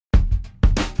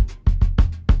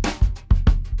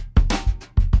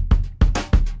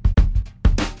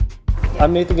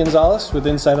I'm Nathan Gonzales with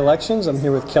Inside Elections. I'm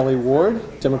here with Kelly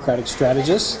Ward, Democratic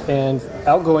strategist and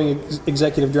outgoing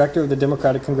Executive Director of the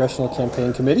Democratic Congressional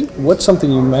Campaign Committee. What's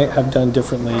something you might have done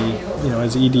differently,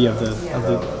 as ED of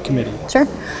the committee? Sure.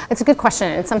 It's a good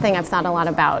question. It's something I've thought a lot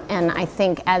about, and I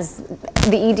think as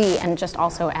the ED and just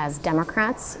also as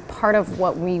Democrats, part of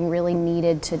what we really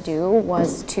needed to do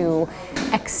was to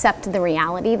accept the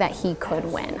reality that he could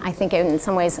win. I think in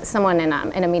some ways, someone in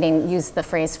a meeting used the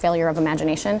phrase failure of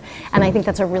imagination, and I think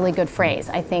that's a really good phrase.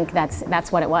 I think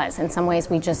that's what it was. In some ways,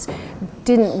 we just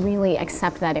didn't really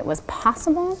accept that it was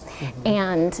possible,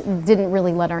 and didn't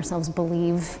really let ourselves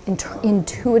believe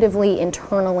intuitively,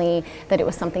 internally, that it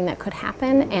was something that could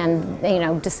happen,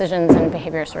 and decisions and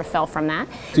behavior sort of fell from that.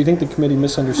 Do you think the committee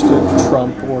misunderstood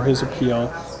Trump or his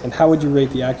appeal, and how would you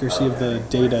rate the accuracy of the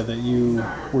data that you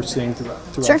were seeing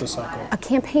throughout the cycle? A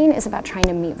campaign is about trying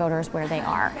to meet voters where they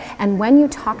are, and when you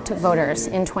talk to voters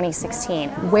in 2016,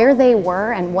 where they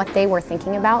were and what they were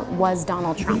thinking about was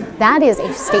Donald Trump. That is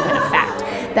a statement of fact,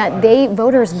 that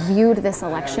voters viewed this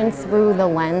election through the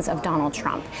lens of Donald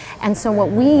Trump. And so what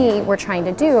we were trying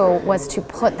to do was to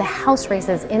put the House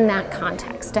races in that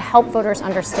context, to help voters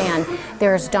understand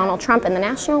there's Donald Trump in the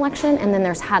national election, and then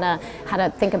there's how to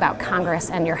think about Congress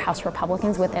and your House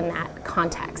Republicans within that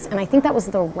context. And I think that was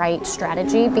the right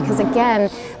strategy, because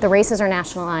again, the races are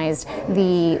nationalized,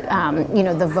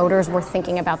 the voters were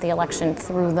thinking about the election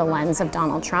through the lens of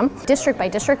Donald Trump. District by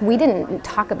district, we didn't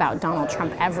talk about Donald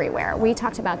Trump everywhere. We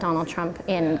talked about Donald Trump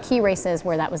in key races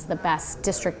where that was the best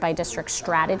district by district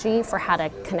strategy for how to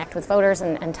connect with voters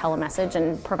and tell a message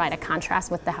and provide a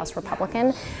contrast with the House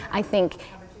Republican. I think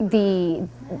the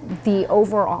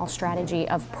overall strategy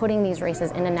of putting these races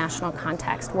in a national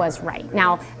context was right.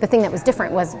 Now, the thing that was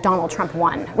different was Donald Trump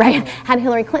won, right? Had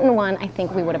Hillary Clinton won, I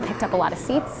think we would have picked up a lot of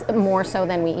seats, more so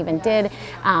than we even did.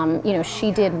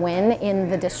 She did win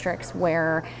in the districts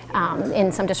where,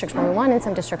 in some districts where we won, in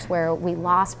some districts where we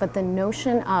lost, but the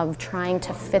notion of trying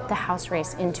to fit the House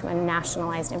race into a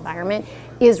nationalized environment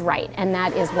is right, and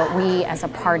that is what we as a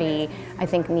party, I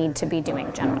think, need to be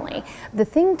doing generally. The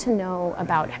thing to know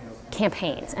about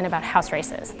campaigns and about House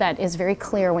races that is very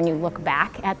clear when you look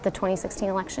back at the 2016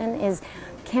 election is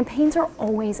campaigns are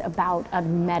always about a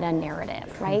meta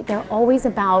narrative, right? They're always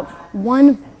about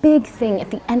one big thing.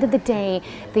 At the end of the day,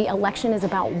 the election is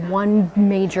about one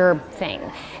major thing.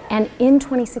 And in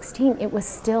 2016, it was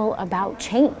still about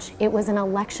change. It was an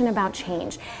election about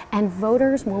change. And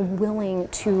voters were willing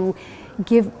to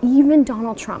give even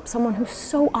Donald Trump, someone who's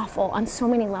so awful on so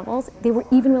many levels, they were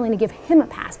even willing to give him a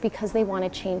pass because they want to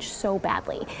change so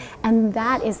badly. And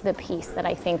that is the piece that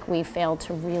I think we failed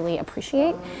to really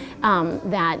appreciate,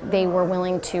 that they were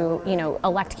willing to,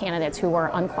 elect candidates who were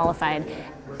unqualified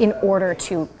in order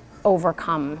to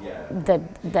overcome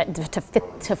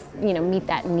meet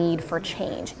that need for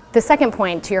change. The second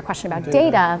point to your question about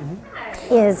data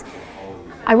is,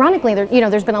 ironically,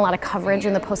 there's been a lot of coverage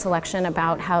in the post-election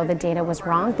about how the data was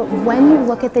wrong, but when you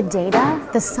look at the data,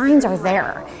 the signs are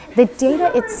there. The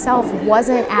data itself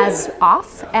wasn't as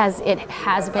off as it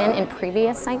has been in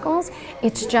previous cycles.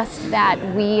 It's just that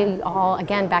we all,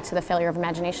 again, back to the failure of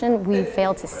imagination, we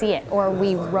failed to see it, or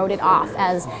we wrote it off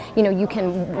as, you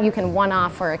can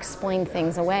one-off or explain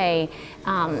things away.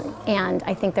 And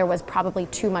I think there was probably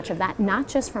too much of that, not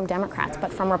just from Democrats,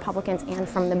 but from Republicans and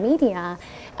from the media.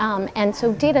 And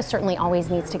so data certainly always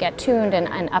needs to get tuned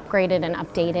and upgraded and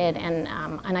updated,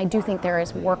 and I do think there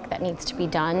is work that needs to be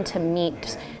done to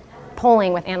meet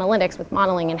polling with analytics, with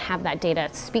modeling, and have that data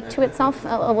speak to itself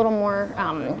a little more,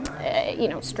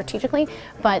 strategically.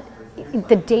 But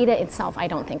the data itself, I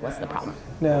don't think was the problem.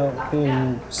 Now,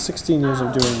 in 16 years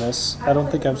of doing this, I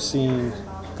don't think I've seen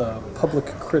the public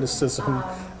criticism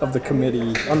of the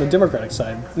committee on the Democratic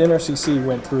side. The NRCC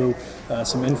went through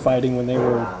some infighting when they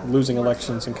were losing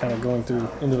elections and kind of going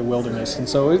into the wilderness. And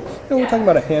so we're talking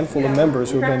about a handful of members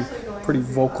who have been pretty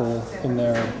vocal in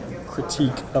their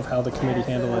critique of how the committee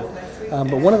handled it.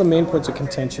 But one of the main points of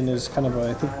contention is kind of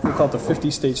I think we call it the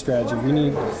 50-state strategy. We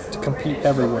need to compete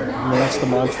everywhere. That's the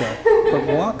mantra. But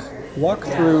walk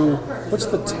through what's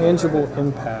the tangible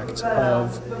impact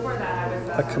of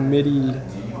a committee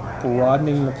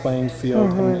broadening the playing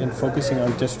field and focusing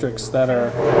on districts that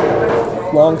are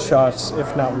long shots,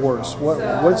 if not worse.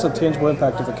 What's the tangible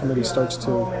impact if a committee starts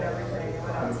to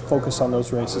focus on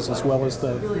those races as well as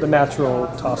the natural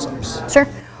toss-ups? Sure.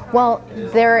 Well,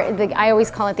 I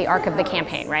always call it the arc of the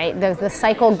campaign, right? The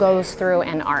cycle goes through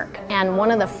an arc, and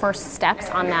one of the first steps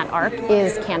on that arc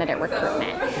is candidate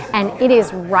recruitment. And it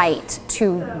is right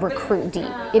to recruit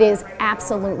deep. It is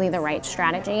absolutely the right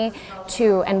strategy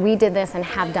to, and we did this and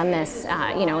have done this,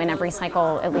 in every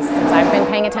cycle, at least since I've been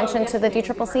paying attention to the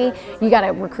DCCC. You got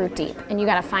to recruit deep, and you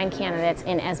got to find candidates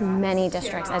in as many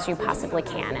districts as you possibly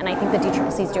can. And I think the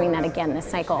DCCC is doing that again this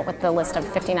cycle with the list of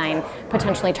 59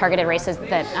 potentially targeted races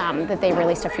that they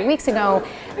released a few weeks ago.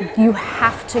 You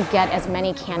have to get as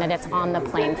many candidates on the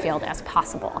playing field as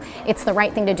possible. It's the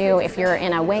right thing to do if you're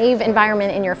in a wave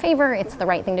environment in your favor. It's the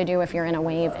right thing to do if you're in a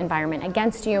wave environment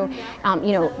against you.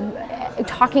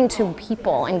 Talking to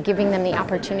people and giving them the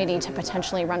opportunity to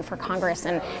potentially run for Congress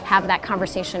and have that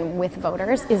conversation with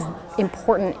voters is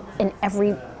important in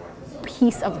every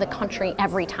piece of the country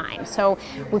every time. So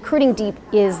recruiting deep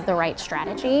is the right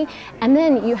strategy. And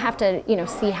then you have to,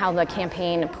 see how the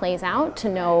campaign plays out to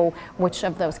know which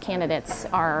of those candidates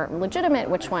are legitimate,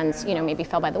 which ones, maybe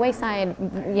fell by the wayside,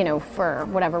 for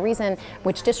whatever reason,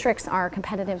 which districts are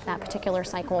competitive that particular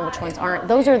cycle, which ones aren't.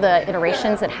 Those are the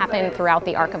iterations that happen throughout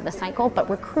the arc of the cycle, but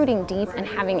recruiting deep and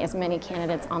having as many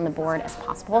candidates on the board as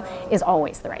possible is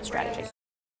always the right strategy.